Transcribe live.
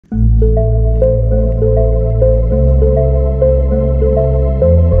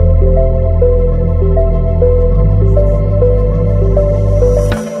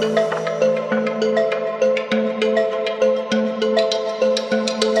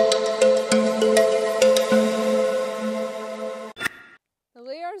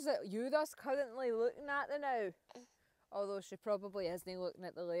Currently looking at them now, although she probably isn't looking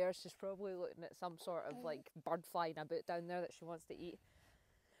at the layers, she's probably looking at some sort of like bird flying about down there that she wants to eat.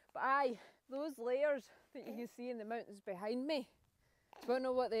 But aye, those layers that you can see in the mountains behind me, do you want to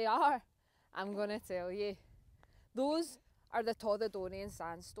know what they are? I'm going to tell you. Those are the Torridonian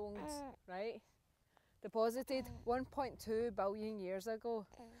Sandstones, right? Deposited 1.2 billion years ago.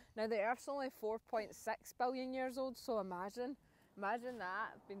 Now the Earth's only 4.6 billion years old, so imagine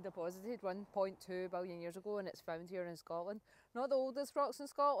that being deposited 1.2 billion years ago and it's found here in Scotland. Not the oldest rocks in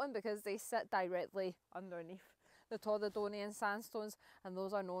Scotland because they sit directly underneath the Torridonian Sandstones, and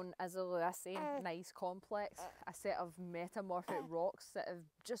those are known as the Lewisian gneiss complex, a set of metamorphic rocks that have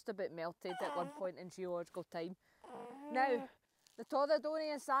just about melted at one point in geological time. Now, the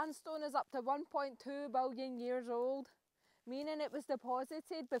Torridonian Sandstone is up to 1.2 billion years old, meaning it was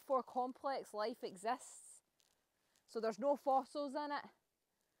deposited before complex life exists. So there's no fossils in it.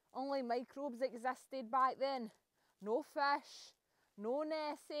 Only microbes existed back then. No fish, no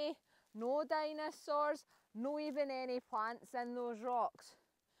gneiss, no dinosaurs, no even any plants in those rocks.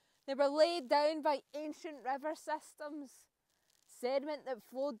 They were laid down by ancient river systems, sediment that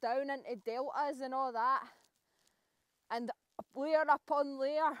flowed down into deltas and all that. And layer upon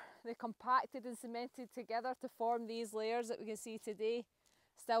layer, they compacted and cemented together to form these layers that we can see today,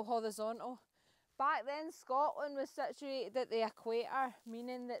 still horizontal. Back then, Scotland was situated at the equator,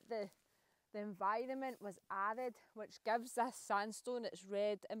 meaning that the environment was arid, which gives this sandstone its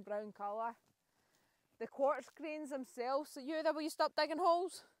red and brown colour. The quartz grains themselves, so will you stop digging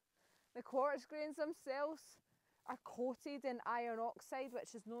holes? The quartz grains themselves are coated in iron oxide,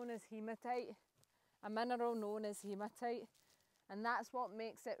 which is known as hematite, a mineral known as hematite. And that's what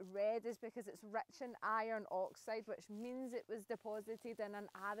makes it red, is because it's rich in iron oxide, which means it was deposited in an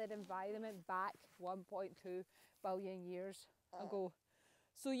arid environment back 1.2 billion years ago.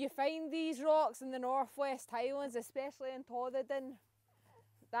 So you find these rocks in the Northwest Highlands, especially in Torridon.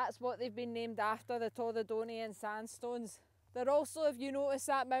 That's what they've been named after, the Torridonian Sandstones. They're also, if you notice,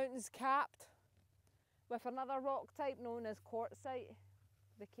 that mountain's capped with another rock type known as quartzite,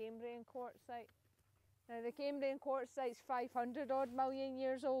 the Cambrian quartzite. Now the Cambrian quartzite's 500 odd million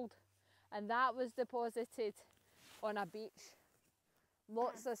years old, and that was deposited on a beach.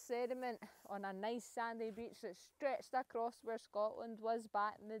 Lots of sediment on a nice sandy beach that stretched across where Scotland was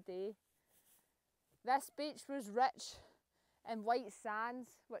back in the day. This beach was rich in white sands,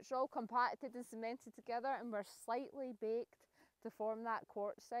 which all compacted and cemented together and were slightly baked to form that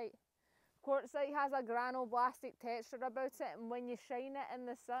quartzite. Quartzite has a granuloblastic texture about it, and when you shine it in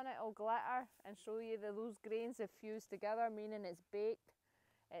the sun it'll glitter and show you that those grains have fused together, meaning it's baked.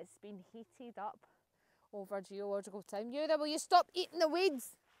 It's been heated up over geological time. Will you stop eating the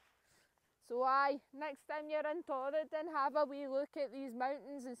weeds? So next time you're in Torridon, have a wee look at these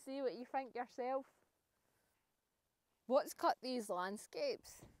mountains and see what you think yourself. What's cut these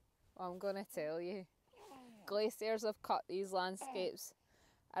landscapes? Well, I'm going to tell you. Glaciers have cut these landscapes.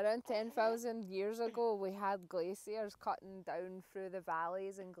 Around 10,000 years ago, we had glaciers cutting down through the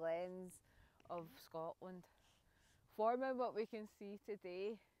valleys and glens of Scotland, forming what we can see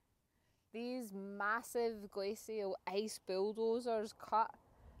today. These massive glacial ice bulldozers cut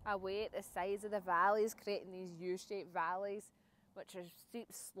away at the sides of the valleys, creating these U-shaped valleys, which are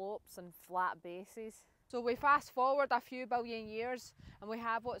steep slopes and flat bases. So we fast forward a few billion years and we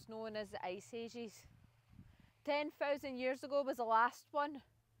have what's known as the ice ages. 10,000 years ago was the last one,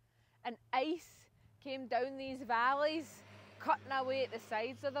 and ice came down these valleys, cutting away at the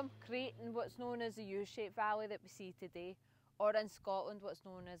sides of them, creating what's known as the U-shaped valley that we see today, or in Scotland what's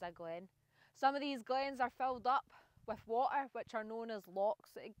known as a glen. Some of these glens are filled up with water, which are known as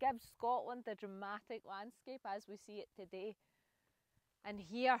lochs. It gives Scotland the dramatic landscape as we see it today. And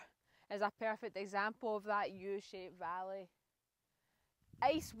here is a perfect example of that U-shaped valley.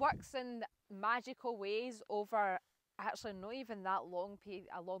 Ice works in magical ways over actually not even that long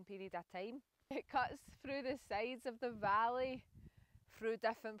a long period of time. It cuts through the sides of the valley through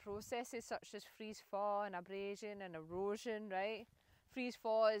different processes such as freeze-thaw and abrasion and erosion, right?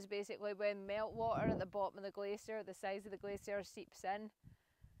 Freeze-thaw is basically when meltwater at the bottom of the glacier, the sides of the glacier, seeps in.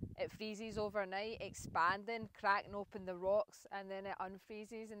 It freezes overnight, expanding, cracking open the rocks, and then it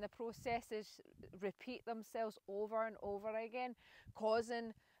unfreezes, and the processes repeat themselves over and over again,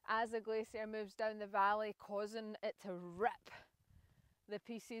 causing, as the glacier moves down the valley, causing it to rip the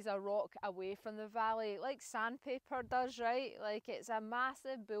pieces of rock away from the valley, like sandpaper does, right? Like it's a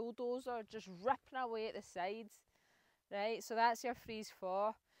massive bulldozer just ripping away at the sides, right? So that's your freeze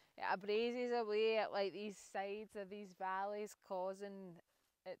thaw. It abrades away at like these sides of these valleys, causing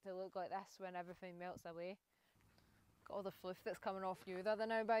it to look like this when everything melts away. Got all the floof that's coming off you the other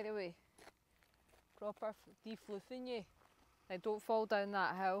now, by the way. Proper defloofing you. Now don't fall down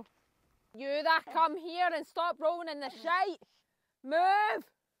that hill. You that come here and stop rolling in the shite. Move!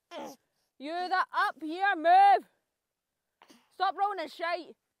 You that up here, move! Stop rolling in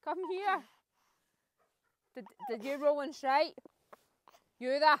shite. Come here. Did you roll in shite?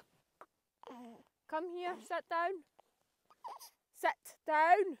 You that. Come here, sit down. Sit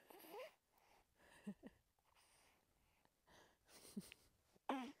down.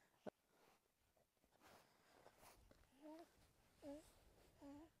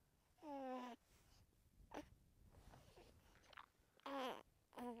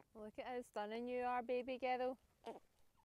 Look at how stunning you are, baby girl.